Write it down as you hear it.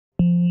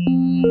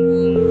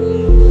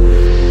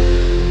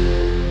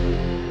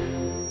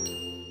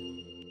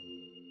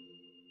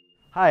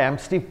Hi, I'm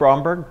Steve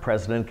Bromberg,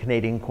 President of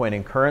Canadian Coin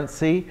and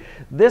Currency.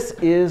 This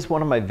is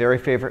one of my very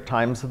favorite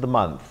times of the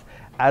month.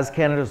 As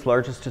Canada's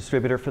largest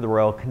distributor for the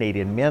Royal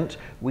Canadian Mint,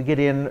 we get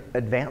in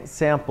advanced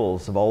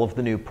samples of all of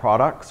the new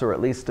products, or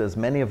at least as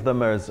many of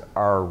them as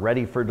are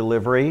ready for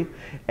delivery.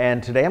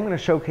 And today I'm going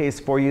to showcase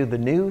for you the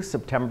new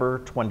September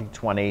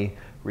 2020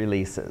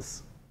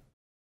 releases.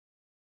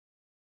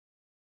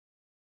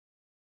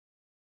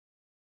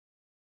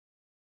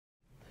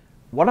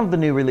 One of the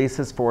new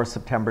releases for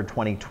September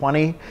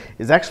 2020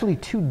 is actually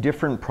two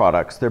different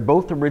products. They're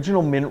both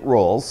original mint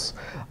rolls,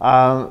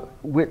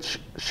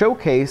 which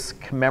showcase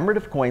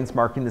commemorative coins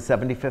marking the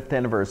 75th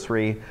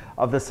anniversary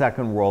of the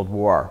Second World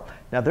War.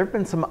 Now, there have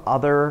been some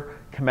other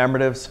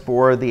commemoratives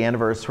for the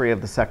anniversary of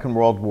the Second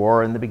World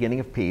War and the beginning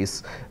of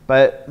peace,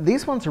 but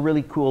these ones are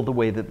really cool the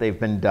way that they've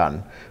been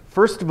done.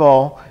 First of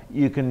all,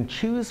 you can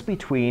choose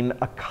between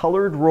a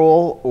colored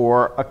roll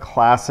or a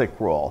classic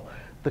roll.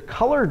 The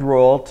colored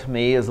roll, to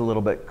me, is a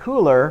little bit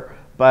cooler,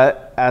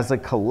 but as a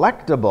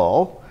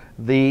collectible,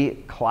 the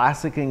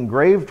classic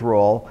engraved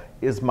roll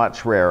is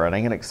much rarer, and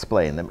I'm going to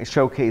explain. Let me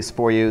showcase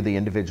for you the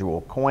individual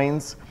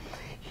coins.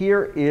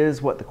 Here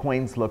is what the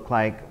coins look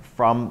like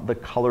from the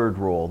colored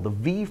roll. The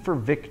V for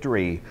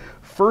Victory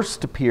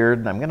first appeared,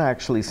 and I'm going to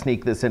actually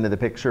sneak this into the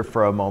picture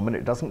for a moment.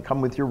 It doesn't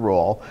come with your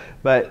roll,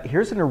 but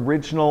here's an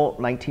original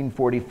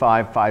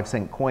 1945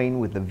 5-cent coin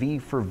with the V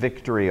for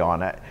Victory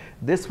on it.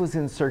 This was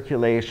in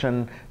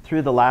circulation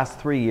through the last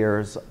 3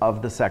 years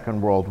of the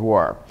Second World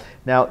War.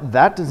 Now,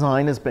 that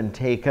design has been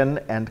taken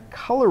and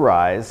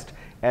colorized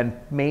and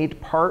made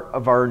part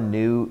of our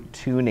new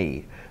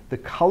toonie. The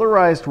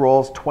colorized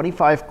rolls,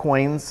 25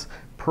 coins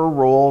per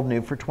roll,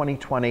 new for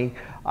 2020.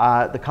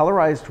 The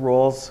colorized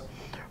rolls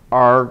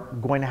are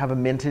going to have a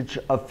mintage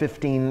of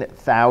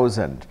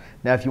 15,000.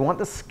 Now, if you want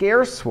the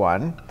scarce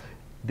one,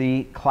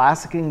 the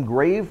classic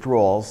engraved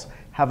rolls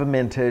have a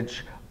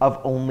mintage of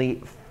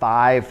only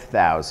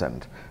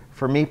 5,000.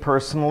 For me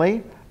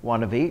personally,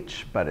 one of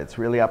each, but it's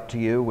really up to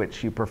you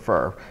which you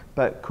prefer.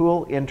 But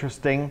cool,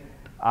 interesting,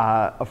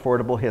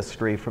 affordable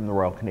history from the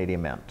Royal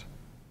Canadian Mint.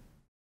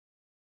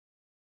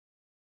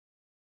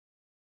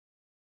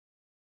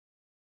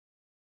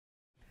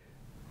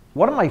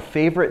 One of my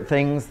favorite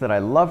things that I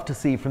love to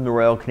see from the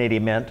Royal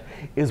Canadian Mint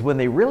is when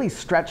they really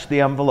stretch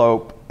the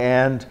envelope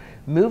and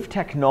move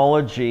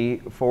technology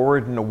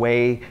forward in a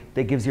way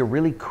that gives you a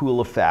really cool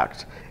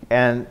effect.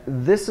 And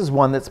this is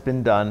one that's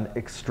been done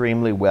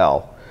extremely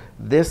well.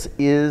 This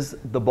is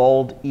the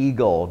bald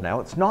eagle. Now,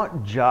 it's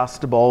not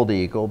just a bald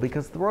eagle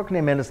because the Royal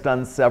Canadian Mint has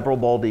done several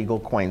bald eagle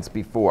coins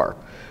before.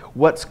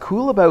 What's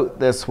cool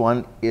about this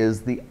one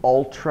is the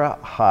ultra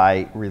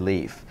high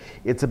relief.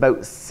 It's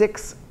about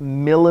 6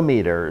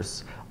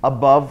 millimeters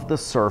above the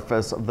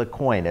surface of the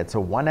coin. It's a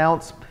 1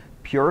 ounce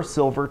pure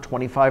silver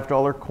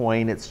 $25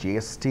 coin. It's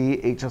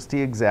GST,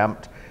 HST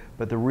exempt.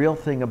 But the real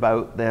thing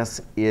about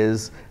this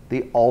is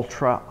the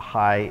ultra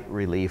high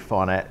relief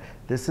on it.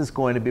 This is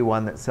going to be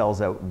one that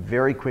sells out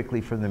very quickly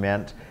from the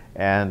Mint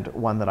and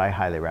one that I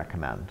highly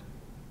recommend.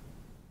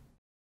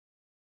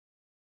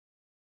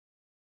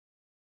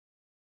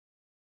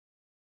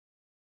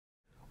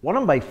 One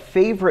of my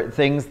favorite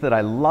things that I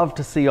love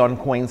to see on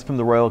coins from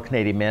the Royal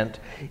Canadian Mint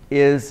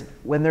is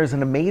when there's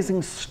an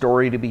amazing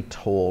story to be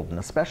told, and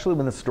especially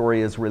when the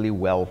story is really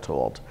well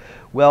told.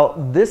 Well,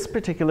 this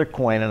particular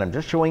coin, and I'm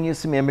just showing you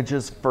some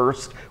images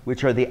first,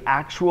 which are the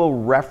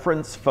actual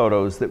reference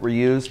photos that were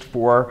used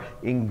for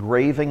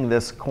engraving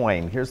this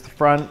coin. Here's the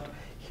front,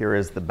 here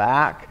is the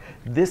back.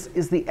 This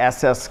is the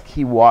SS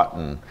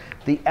Keewatin.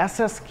 The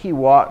SS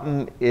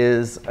Keewatin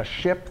is a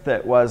ship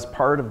that was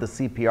part of the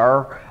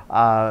CPR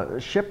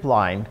ship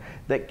line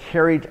that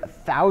carried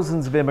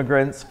thousands of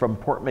immigrants from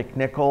Port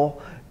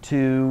McNicoll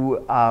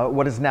to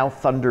what is now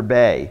Thunder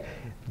Bay.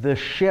 The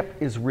ship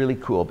is really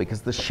cool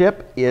because the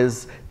ship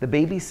is the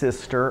baby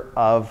sister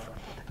of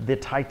the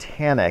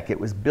Titanic. It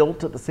was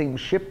built at the same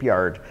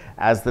shipyard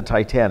as the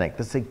Titanic.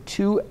 This is a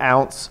 2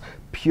 ounce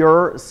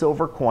pure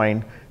silver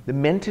coin. The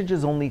mintage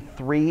is only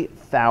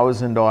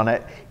 3,000 on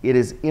it. It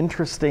is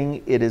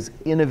interesting, it is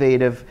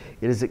innovative,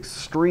 it is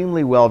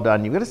extremely well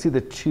done. You've got to see the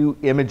two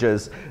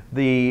images,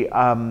 the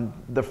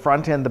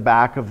front and the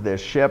back of this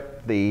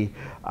ship, the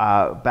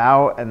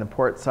bow and the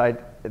port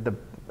side,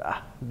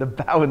 the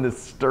bow and the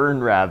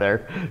stern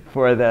rather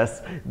for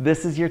this.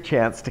 This is your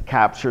chance to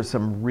capture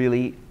some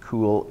really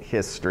cool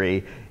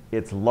history.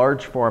 It's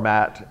large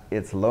format,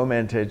 it's low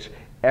mintage,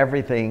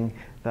 everything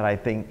that I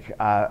think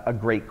a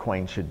great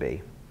coin should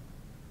be.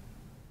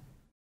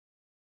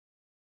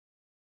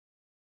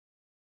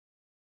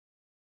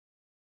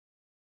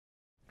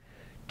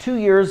 Two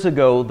years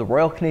ago, the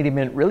Royal Canadian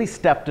Mint really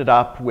stepped it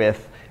up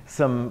with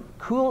some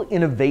cool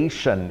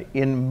innovation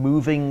in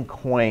moving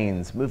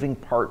coins, moving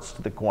parts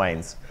to the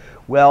coins?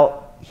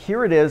 Well,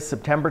 here it is,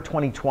 September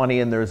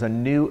 2020, and there's a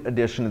new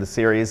edition of the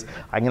series.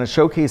 I'm going to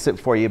showcase it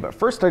for you, but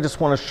first I just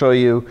want to show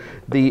you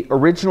the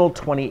original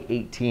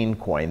 2018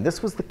 coin.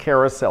 This was the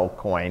carousel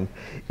coin.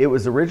 It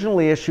was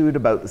originally issued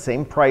about the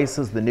same price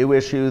as the new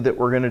issue that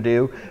we're going to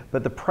do,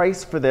 but the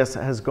price for this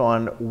has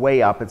gone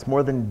way up. It's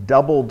more than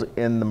doubled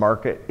in the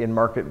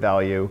market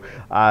value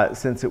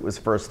since it was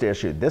first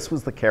issued. This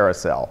was the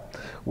carousel.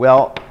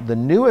 Well, the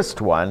newest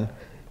one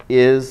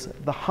is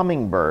the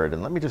hummingbird.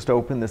 And let me just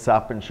open this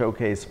up and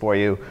showcase for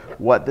you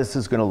what this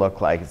is going to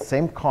look like.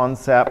 Same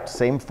concept,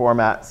 same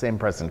format, same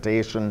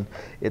presentation.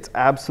 It's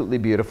absolutely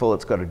beautiful.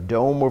 It's got a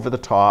dome over the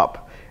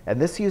top,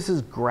 and this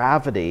uses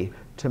gravity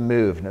to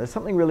move. Now, there's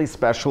something really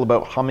special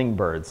about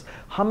hummingbirds.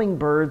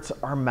 Hummingbirds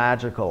are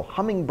magical.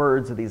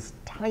 Hummingbirds are these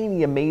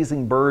tiny,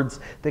 amazing birds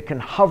that can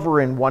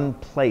hover in one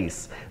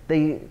place.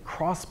 They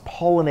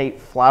cross-pollinate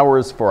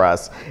flowers for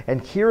us.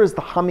 And here is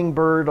the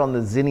hummingbird on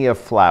the zinnia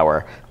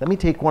flower. Let me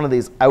take one of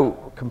these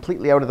out,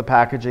 completely out of the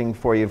packaging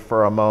for you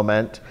for a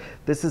moment.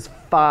 This is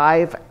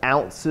 5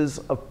 ounces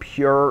of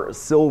pure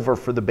silver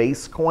for the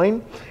base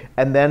coin.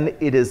 And then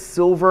it is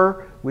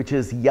silver, which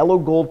is yellow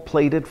gold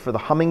plated for the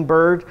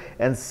hummingbird,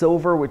 and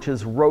silver, which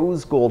is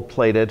rose gold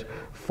plated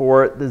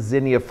for the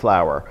zinnia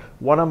flower.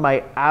 One of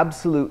my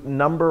absolute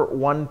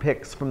 #1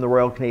 picks from the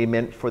Royal Canadian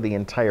Mint for the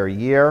entire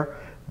year.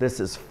 This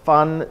is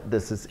fun,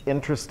 this is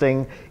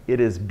interesting, it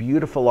is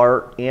beautiful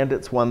art, and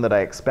it's one that I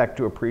expect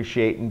to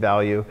appreciate and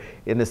value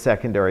in the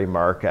secondary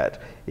market.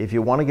 If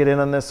you want to get in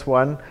on this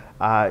one,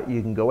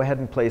 you can go ahead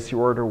and place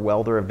your order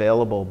while they're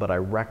available, but I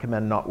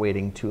recommend not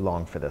waiting too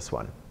long for this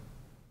one.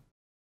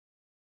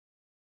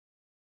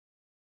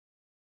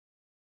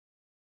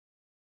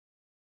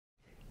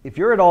 If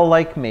you're at all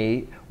like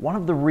me, one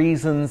of the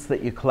reasons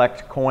that you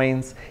collect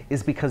coins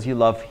is because you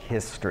love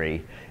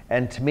history.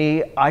 And to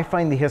me, I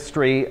find the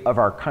history of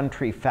our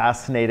country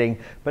fascinating,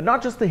 but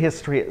not just the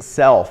history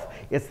itself,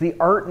 it's the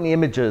art and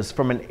images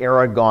from an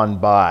era gone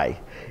by.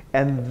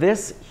 And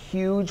this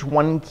huge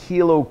 1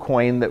 kilo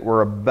coin that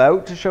we're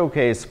about to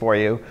showcase for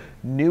you,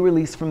 new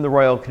release from the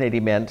Royal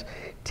Canadian Mint,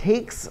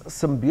 takes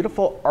some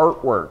beautiful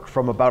artwork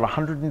from about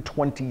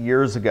 120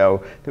 years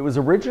ago that was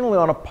originally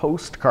on a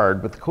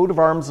postcard with the coat of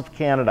arms of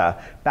Canada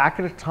back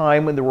at a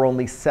time when there were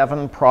only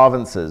 7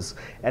 provinces,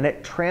 and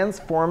it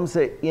transforms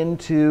it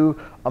into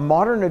a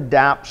modern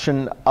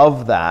adaptation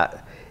of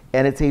that.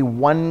 And it's a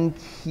 1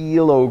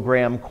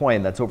 kilogram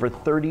coin. That's over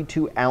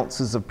 32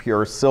 ounces of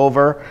pure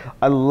silver.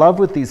 I love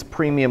with these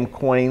premium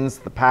coins,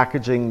 the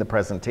packaging, the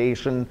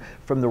presentation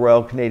from the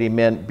Royal Canadian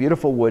Mint.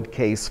 Beautiful wood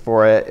case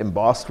for it,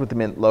 embossed with the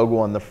Mint logo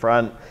on the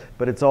front.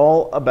 But it's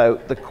all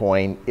about the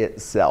coin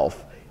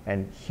itself.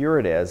 And here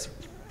it is.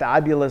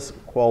 Fabulous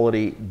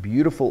quality,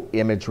 beautiful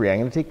imagery. I'm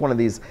going to take one of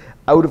these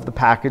out of the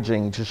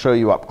packaging to show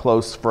you up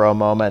close for a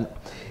moment.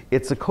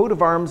 It's a coat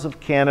of arms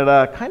of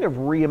Canada, kind of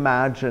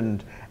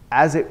reimagined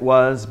as it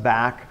was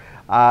back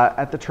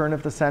at the turn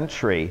of the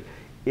century.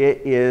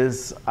 It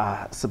is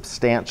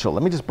substantial.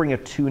 Let me just bring a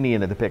toonie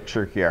into the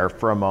picture here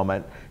for a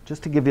moment,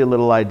 just to give you a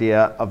little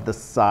idea of the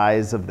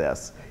size of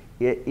this.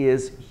 It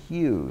is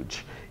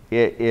huge.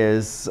 It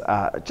is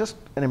just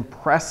an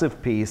impressive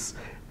piece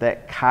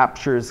that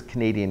captures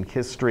Canadian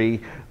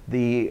history,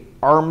 the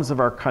arms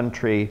of our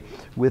country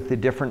with the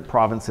different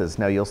provinces.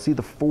 Now you'll see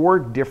the 4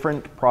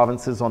 different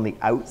provinces on the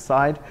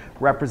outside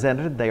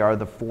represented. They are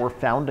the 4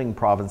 founding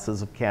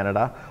provinces of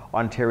Canada: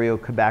 Ontario,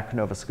 Quebec,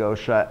 Nova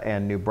Scotia,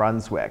 and New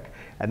Brunswick.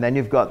 And then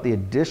you've got the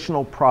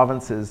additional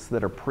provinces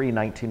that are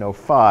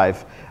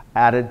pre-1905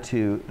 added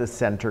to the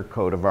center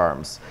coat of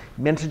arms.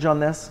 Mintage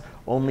on this,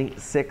 only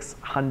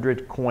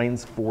 600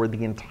 coins for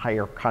the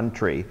entire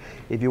country.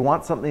 If you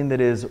want something that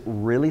is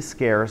really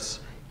scarce,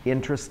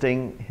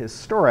 interesting,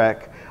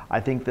 historic, I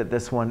think that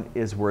this one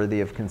is worthy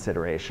of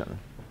consideration.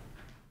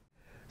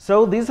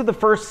 So these are the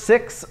first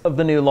 6 of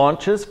the new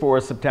launches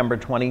for September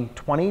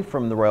 2020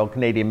 from the Royal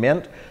Canadian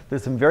Mint.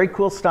 There's some very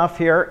cool stuff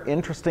here,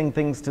 interesting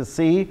things to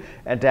see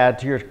and to add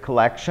to your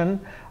collection.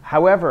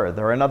 However,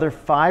 there are another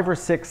 5 or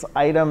 6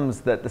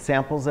 items that the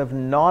samples have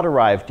not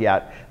arrived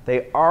yet.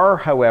 They are,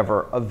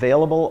 however,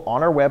 available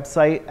on our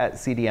website at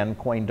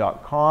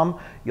cdncoin.com.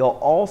 You'll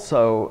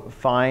also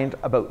find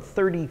about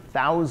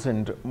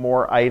 30,000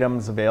 more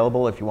items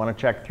available if you want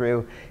to check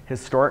through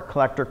historic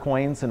collector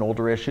coins and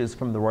older issues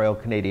from the Royal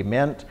Canadian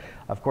Mint.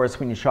 Of course,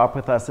 when you shop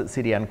with us at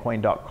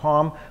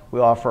cdncoin.com, we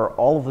offer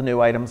all of the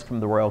new items from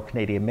the Royal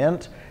Canadian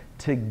Mint,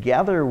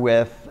 together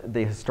with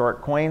the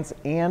historic coins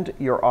and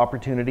your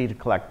opportunity to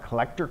collect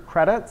collector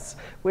credits,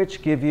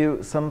 which give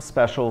you some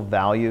special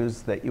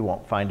values that you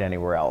won't find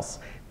anywhere else.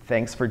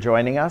 Thanks for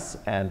joining us,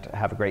 and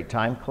have a great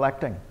time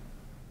collecting.